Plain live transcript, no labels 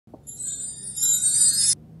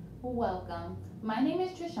Welcome. My name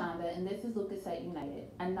is Trishanda and this is Leukocyte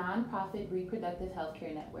United, a nonprofit reproductive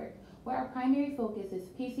healthcare network where our primary focus is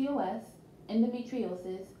PCOS,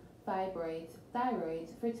 endometriosis, fibroids,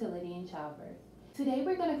 thyroids, fertility, and childbirth. Today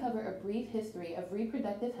we're going to cover a brief history of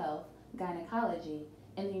reproductive health, gynecology,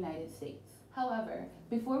 in the United States. However,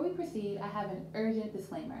 before we proceed, I have an urgent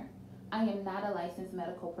disclaimer. I am not a licensed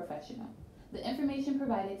medical professional. The information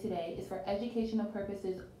provided today is for educational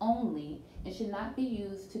purposes only and should not be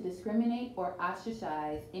used to discriminate or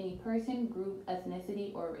ostracize any person, group,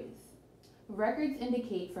 ethnicity, or race. Records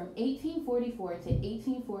indicate from 1844 to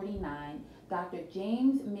 1849, Dr.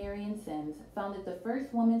 James Marion Sims founded the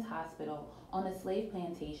first women's hospital on a slave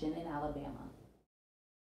plantation in Alabama.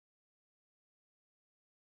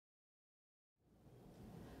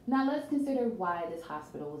 Now let's consider why this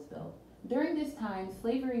hospital was built. During this time,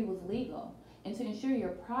 slavery was legal, and to ensure your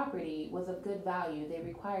property was of good value, they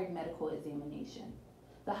required medical examination.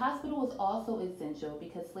 The hospital was also essential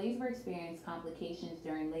because slaves were experiencing complications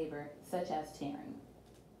during labor, such as tearing.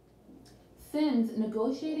 Sims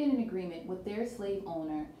negotiated an agreement with their slave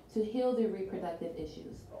owner to heal their reproductive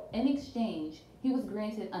issues. In exchange, he was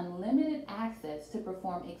granted unlimited access to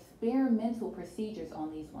perform experimental procedures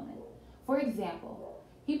on these women. For example,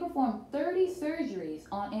 he performed 30 surgeries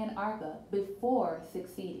on Antarctica before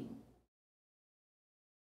succeeding.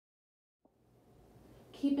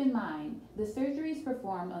 Keep in mind, the surgeries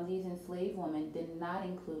performed on these enslaved women did not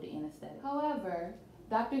include anesthetic. However,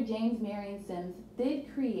 Dr. James Marion Sims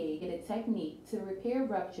did create a technique to repair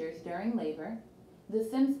ruptures during labor, the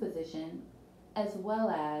Sims position, as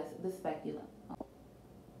well as the speculum.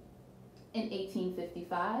 In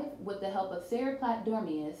 1855, with the help of Sarah Platt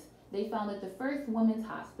Dormius, they founded the first women's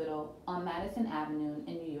hospital on Madison Avenue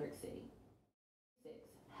in New York City.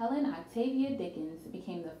 Helen Octavia Dickens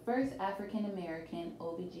became the first African-American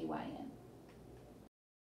OBGYN.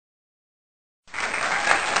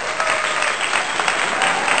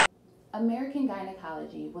 American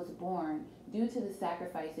gynecology was born due to the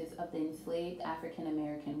sacrifices of the enslaved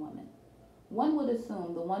African-American women. One would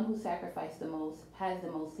assume the one who sacrificed the most has the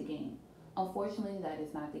most to gain. Unfortunately, that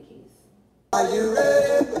is not the case. Are you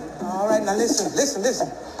ready? All right, now listen.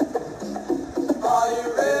 Are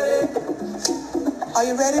you ready? Are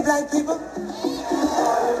you ready, black people?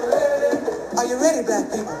 Are you ready? Are you ready, black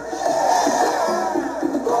people?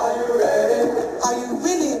 Are you ready? Are you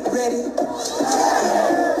really ready?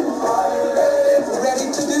 Are you ready? Ready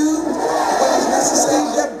to do what is necessary?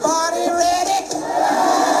 Is your body ready?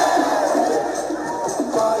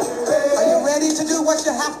 Are you ready? Are you ready to do what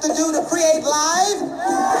you have to do to create life?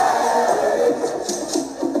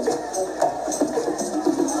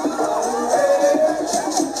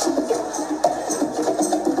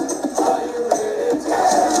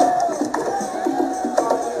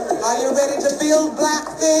 Build black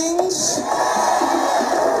things.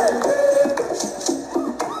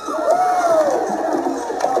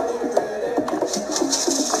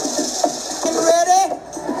 Get ready?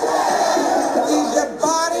 Is your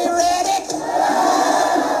body ready?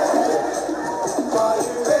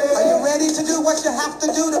 Are you ready to do what you have to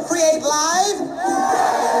do to create life?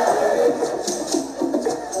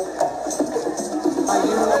 Are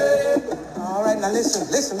you ready? All right, now listen.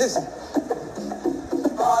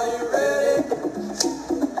 Are you ready?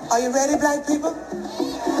 Are you ready, black people? Are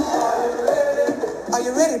you ready? Are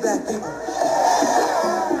you ready, black people?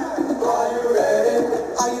 Are you ready?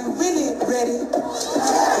 Are you really ready?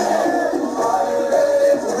 Are you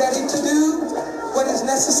ready? Ready to do what is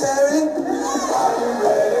necessary? Are you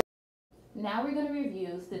ready? Now we're going to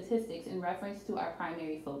review statistics in reference to our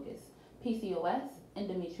primary focus: PCOS,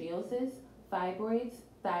 endometriosis, fibroids,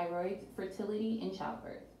 thyroids, fertility, and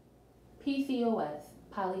childbirth. PCOS,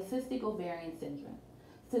 polycystic ovarian syndrome.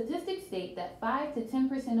 Statistics state that 5 to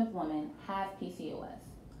 10% of women have PCOS.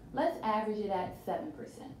 Let's average it at 7%.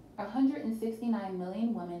 169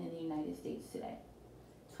 million women in the United States today.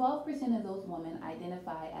 12% of those women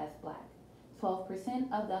identify as Black. 12%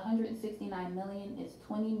 of the 169 million is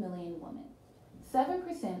 20 million women.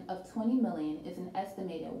 7% of 20 million is an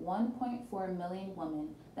estimated 1.4 million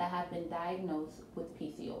women that have been diagnosed with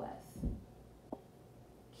PCOS.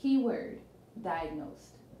 Keyword: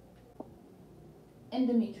 diagnosed.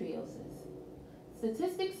 Endometriosis.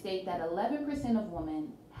 Statistics state that 11% of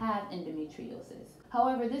women have endometriosis.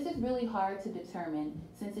 However, this is really hard to determine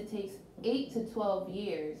since it takes 8 to 12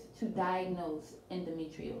 years to diagnose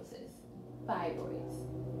endometriosis. Fibroids.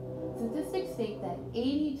 Statistics state that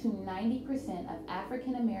 80 to 90% of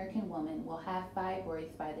African American women will have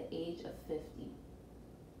fibroids by the age of 50.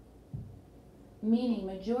 Meaning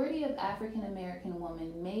majority of African American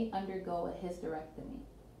women may undergo a hysterectomy.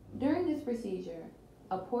 During this procedure,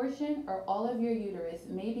 a portion or all of your uterus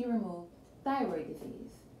may be removed. Thyroid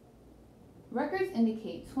disease. Records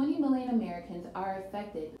indicate 20 million Americans are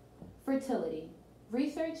affected. Fertility.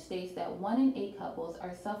 Research states that 1 in 8 couples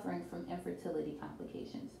are suffering from infertility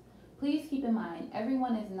complications. Please keep in mind,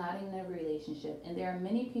 everyone is not in a relationship, and there are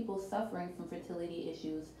many people suffering from fertility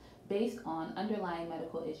issues based on underlying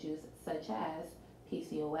medical issues such as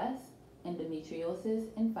PCOS, endometriosis,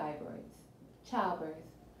 and fibroids. Childbirth.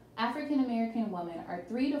 African American women are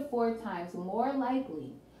 3 to 4 times more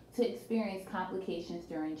likely to experience complications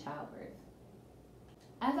during childbirth.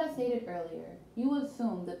 As I stated earlier, you would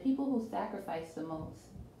assume the people who sacrifice the most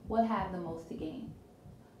would have the most to gain.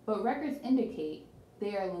 But records indicate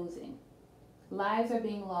they are losing. Lives are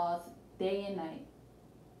being lost day and night.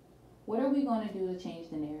 What are we going to do to change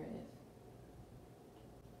the narrative?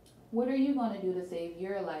 What are you going to do to save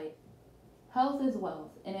your life? Health is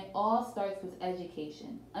wealth, and it all starts with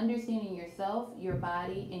education, understanding yourself, your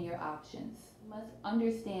body, and your options. You must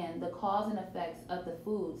understand the cause and effects of the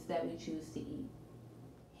foods that we choose to eat.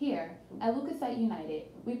 Here, at Leukocyte United,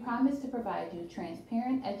 we promise to provide you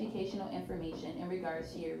transparent educational information in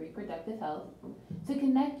regards to your reproductive health, to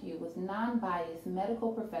connect you with non-biased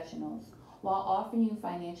medical professionals while offering you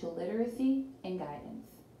financial literacy and guidance.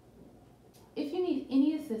 If you need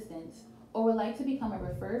any assistance or would like to become a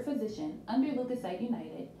referred physician under Leukocyte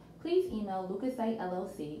United, please email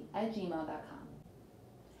leukocytellc@gmail.com.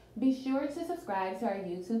 Be sure to subscribe to our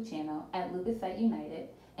YouTube channel at Leukocyte United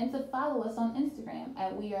and to follow us on Instagram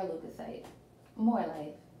at We Are Leukocyte. More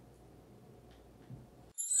life.